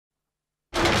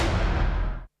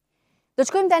Do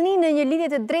të shkojmë tani në një lidhje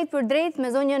të drejtë për drejtë me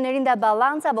zonjën Erinda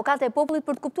Ballanca, avokate e popullit,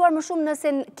 për të kuptuar më shumë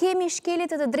nëse kemi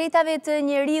shkeljet të drejtave të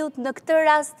njeriut në këtë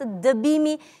rast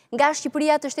dëbimi nga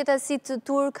Shqipëria të shtetasit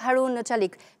turk Harun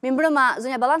Çalik. Mirëmbrëma,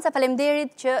 zonja Ballanca,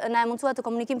 faleminderit që na e mundsuat të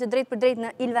komunikim të drejtë për drejtë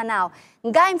në Ilvanau.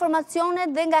 Nga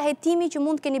informacionet dhe nga hetimi që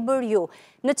mund keni bërë ju,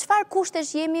 në çfarë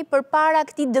kushtesh jemi përpara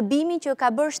këtij dëbimi që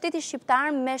ka bërë shteti shqiptar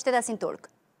me shtetasin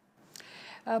turk?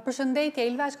 Përshëndetje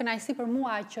Ilva, është kënaqësi për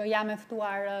mua që jam e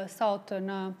ftuar sot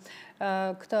në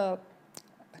këtë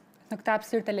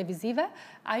hapësirë televizive.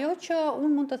 Ajo që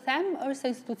unë mund të them është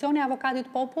se institucioni Avokatit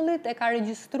Popullit e ka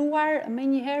regjistruar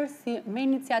menjëherë me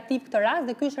iniciativë këtë rast,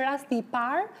 dhe ky është rasti i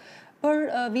parë për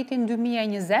vitin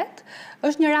 2020.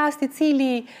 Është një rast i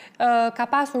cili ka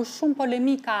pasur shumë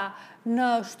polemika në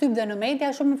shtyp dhe në media,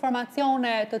 shumë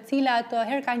informacione të cilat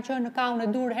herë kanë qenë në kaun e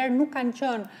dur, herë nuk kanë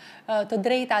qenë të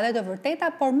drejta dhe të vërteta,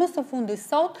 por më së fundi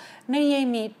sot ne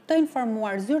jemi të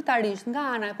informuar zyrtarisht nga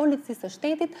ana e policisë së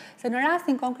shtetit se në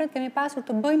rastin konkret kemi pasur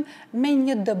të bëjmë me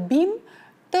një dëbim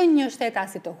të një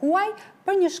shtetasit të huaj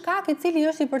për një shkak i cili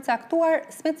është i përcaktuar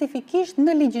specifikisht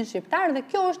në ligjin shqiptar, dhe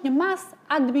kjo është një masë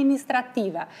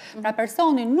administrative. Pra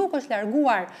personi nuk është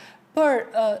larguar për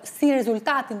si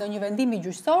rezultatin do një vendimi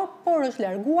gjyqësor, por është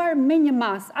larguar me një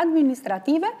masë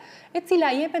administrative e cila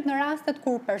jepet në rastet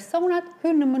kur personat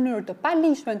hynë në mënyrë të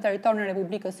paligjshme në territorin e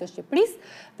Republikës së Shqipërisë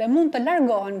dhe mund të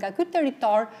largohen nga ky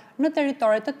territor në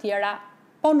territore të tjera,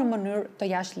 po në mënyrë të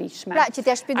jashtëligjshme. Pra, që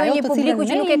t'ja shpjegoj një publiku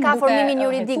që nuk e ka formimin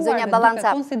juridik, zonja Ballanca,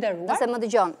 nëse më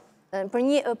dëgjon, për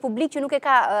një publik që nuk e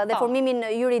ka dhe formimin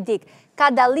juridik, ka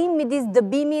dallim midis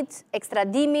dëbimit,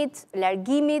 ekstradimit,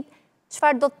 largimit,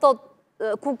 çfarë do të thotë,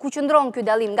 ku qëndron ky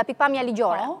dallim nga pikpamja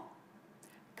ligjore?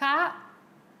 Ka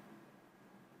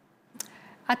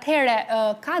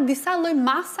disa lloj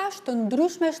masash të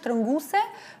ndryshme shtrënguese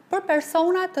për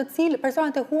personat e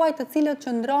huaj të cilët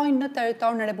qëndrojnë në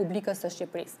territorin e Republikës së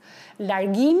Shqipërisë.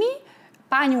 Largimi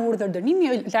pa një urdhër dënimi,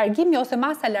 largimi ose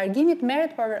masa largimit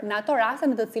merret në ato raste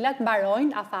në të cilat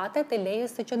mbarojnë afatet e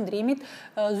lejes së qëndrimit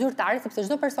zyrtare, sepse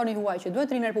çdo person i huaj që duhet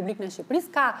të rinë në Republikën e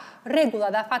Shqipërisë ka rregulla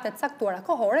dhe afate të caktuara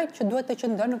kohore që duhet të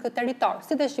qëndrojnë në këtë territor,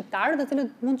 si dhe shqiptarët, të cilët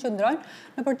mund të qëndrojnë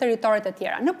nëpër territoret e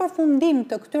tjera. Në përfundim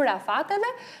të këtyre afateve,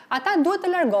 ata duhet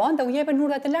të largohen dhe u jepen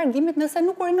urdhrat e largimit nëse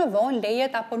nuk rinovohen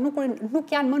lejet apo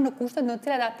nuk janë më në kushtet në të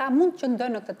cilat ata mund të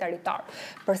qëndrojnë në këtë territor.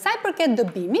 Për sa i përket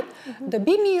dëbimit,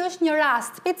 dëbimi është një rast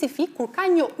specifik kur ka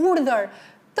një urdhër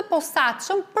të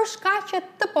posaçëm për shkaqe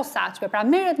të posaçme. Pra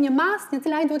merret një masë në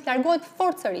cilën ai duhet largohet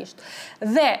forcërisht.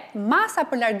 Dhe masa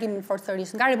për largimin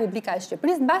forcërisht nga Republika e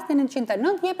Shqipërisë mbas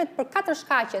 1909 jepet për 4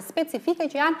 shkaqe specifike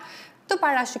që janë të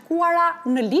parashikuara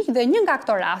në ligj, dhe një nga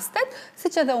këto rastet,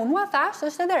 siç edhe unë thash,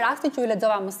 është edhe rasti që ju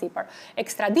lexova më sipër.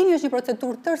 Ekstradimi është një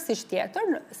procedurë tërësisht tjetër,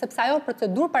 sepse ajo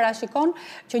procedurë parashikon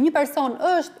që një person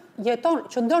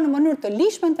qëndron në mënyrë të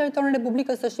ligjshme në territorin e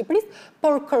Republikës së Shqipërisë,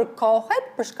 por kërkohet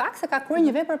për shkak se ka kryer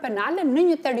një vepër penale në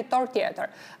një territor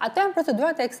tjetër. Ato janë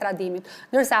procedurat e ekstradimit,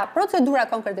 ndërsa procedura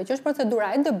konkrete, që është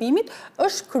procedura e dëbimit,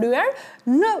 është kryer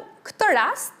në këtë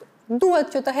rast.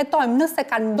 Duhet që të hetojmë nëse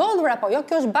ka ndodhur apo jo,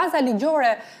 kjo është baza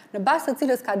ligjore në bazë të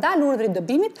cilës ka dalë urdhri i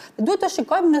dëbimit, dhe duhet të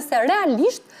shikojmë nëse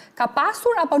realisht ka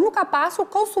pasur apo nuk ka pasur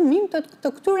konsumim të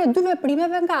këtyre dy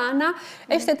veprimeve nga ana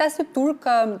e shtetasit turk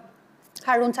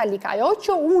Harun Çalik. Ajo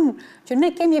që ne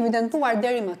kemi evidentuar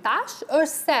deri më tash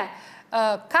është se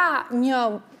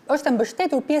është e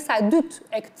mbështetur pjesa e dytë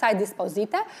e kësaj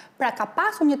dispozite, pra ka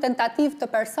pasur një tentativë të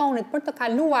personit për të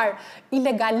kaluar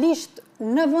ilegalisht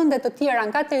në vende të tjera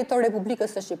nga territori i Republikës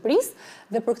së Shqipërisë,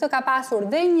 dhe për këtë ka pasur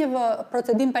dhe një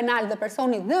procedim penal dhe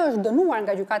personi dhe është dënuar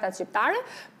nga gjykatat shqiptare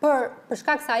për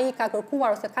shkak se ai ka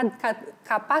kërkuar ose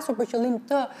ka pasur për qëllim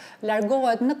të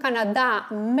largohet në Kanada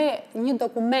me një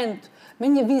dokument, me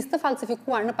një vizë të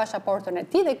falsifikuar në pasaportën e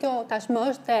tij, dhe kjo tashmë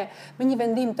është me një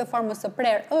vendim të formës së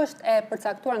prerë është e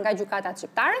përcaktuar nga gjykatat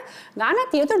shqiptare. Nga ana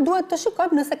tjetër duhet të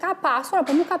shikojmë nëse ka pasur apo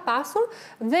nuk ka pasur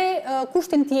dhe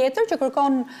kushtin tjetër që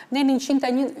kërkon nenin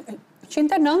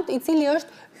 109, i cili është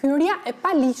hyrja e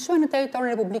paligjshme në territorin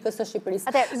e Republikës së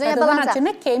Shqipërisë. Zonja Ballanca, që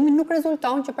ne kemi nuk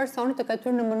rezulton që personi të ketë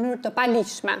hyrë në mënyrë të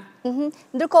paligjshme.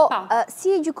 Ndërkohë, si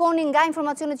e gjykoni nga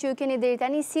informacionet që ju keni deri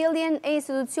tani sjelljen e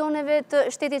institucioneve të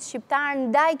shtetit shqiptar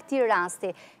ndaj këtij rasti?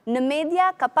 Në media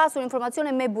ka pasur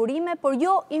informacione me burime, por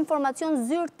jo informacion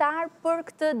zyrtar për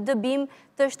këtë dëbim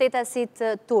të shtetasit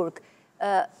turk.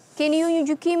 Keni ju një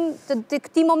gjykim të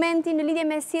këtij momenti në lidhje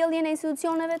me sjelljen e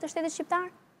institucioneve të shtetit shqiptar?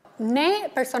 Ne,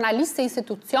 personalisht se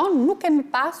institucion, nuk kemi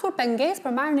pasur pengesë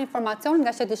për marrjen e informacionit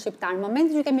nga shteti shqiptar. Në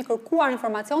momentin që kemi kërkuar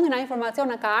informacionin, ai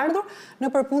informacion ka ardhur në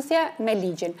përputhje me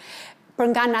ligjin. Për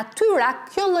nga natyra,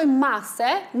 kjo lloj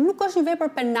mase nuk është një vepër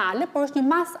penale, por është një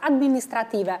masë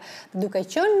administrative. Duke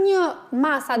qenë një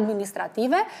masë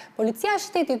administrative, policia e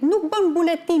shtetit nuk bën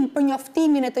buletin për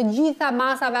njoftimin e të gjitha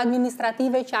masave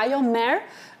administrative që ajo merr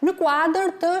në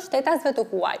kuadër të shtetasve të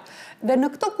huaj. Dhe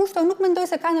në këto kushte nuk mendoj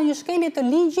se ka ndonjë shkelje të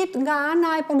ligjit nga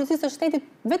ana e policisë së shtetit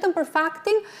vetëm për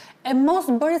faktin e mos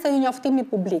bërjes së një njoftimi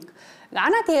publik. Nga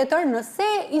ana tjetër, nëse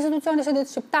institucionet e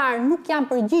shtetit shqiptar nuk janë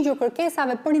përgjigjur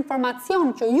kërkesave për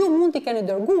informacion që ju mund t'i keni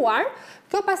dërguar,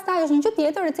 kjo pastaj është një gjë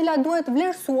tjetër e cila duhet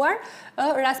vlerësuar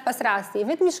rast pas rasti.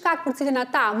 Vetëm shkak për cilin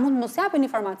ata mund mos japin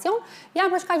informacion,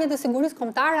 janë për shkaqe të sigurisë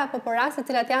kombëtare apo për raste të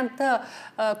cilat janë të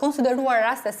konsideruar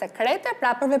raste sekrete,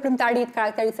 pra për veprimtaritë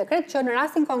karakteri sekret, që në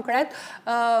rastin konkret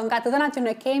nga të dhënat që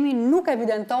ne kemi nuk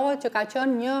evidentohet që ka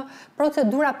qenë një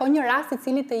procedurë apo një rast i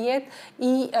cili të jetë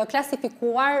i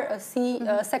klasifikuar si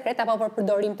sekret apo për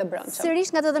përdorim të brendshëm.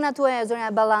 Sërish nga të dhënat tuaja,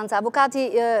 zonja Ballanca, avokati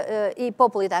i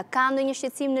Popullit, ka ndonjë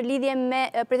shqetësim në lidhje me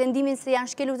pretendimin se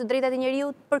janë shkelur të drejtat e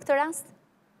njeriut për këtë rast?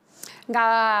 Nga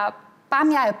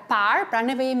pamja e parë, pra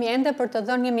neve jemi ende për të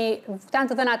dhënë, janë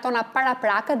të dhënat tona para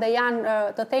prakët dhe janë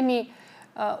të themi,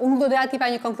 unë do doja tipa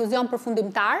një konkluzion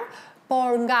përfundimtar,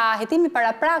 por nga hetimi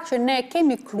para prakë që ne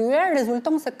kemi kryer,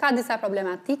 rezulton se ka disa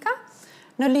problematika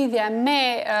në lidhje me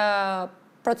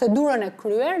procedurën e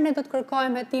kryer, ne do të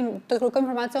kërkojmë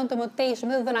informacion të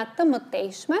mëtejshme dhe dhëna të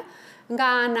mëtejshme nga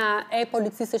ana e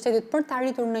policisë së shtetit për të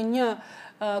arritur në një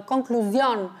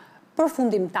konkluzion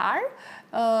përfundimtar,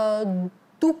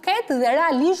 duket dhe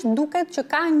realisht duket që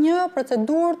ka një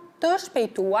procedurë të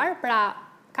shpejtuar, pra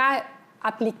ka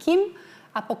aplikim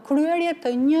apo kryerje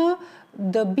të një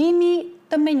dëbimi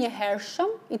të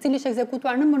menjëhershëm, i cili është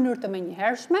ekzekutuar në mënyrë të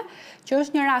menjëhershme, që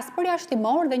është një rast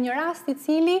përjashtimor dhe një rast i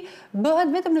cili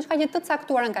bëhet vetëm në shkaqe të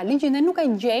caktuara nga ligji dhe nuk e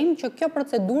gjejmë që kjo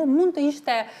procedurë mund të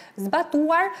ishte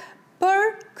zbatuar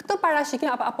për këtë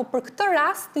parashikim apo për këtë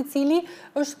rast i cili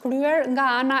është kryer nga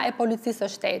ana e policisë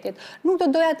së shtetit. Nuk do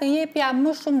doja të jepja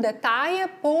më shumë detaje,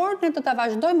 por ne do ta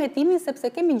vazhdojmë hetimin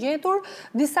sepse kemi gjetur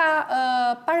disa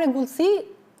paregullsi,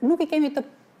 nuk i kemi të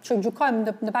që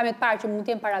gjykojmë në pamjet parë që mund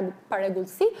të jenë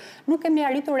paregullsi, nuk kemi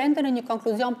arritur ende në një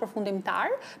konkluzion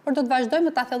përfundimtar, por do të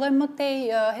vazhdojmë ta thellojmë më tej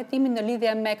hetimin në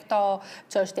lidhje me këto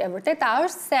çështje. Vërteta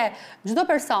është se çdo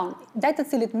person ndaj të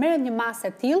cilit merret një masë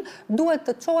e tillë duhet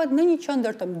të çohet në një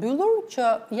qendër të mbyllur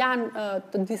që janë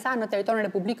të disa në territorin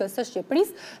e Republikës së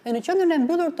Shqipërisë dhe në qendrën e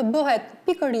mbyllur të bëhet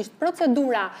pikërisht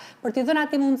procedura për t'i dhënë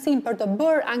atij mundësinë për të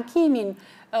bërë ankimin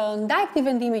ndaj këtij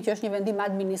vendimi që është një vendim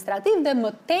administrativ dhe më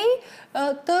tej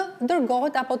të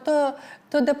dërgohet apo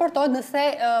të deportohet nëse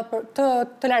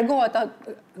të largohet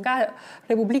nga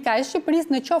Republika e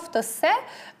Shqipërisë në qoftë se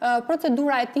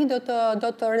procedura e tij do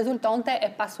të rezultonte e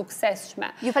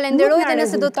pasuksesshme. Ju falenderoj dhe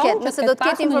nëse do të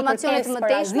ketë informacione të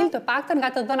mëtejshme, të paktën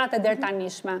nga të dhënat e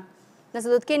dërtanishme. Nëse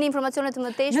do të keni informacione të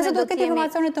mëtejshme, ne do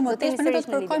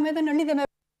të kërkojmë edhe në lidhje me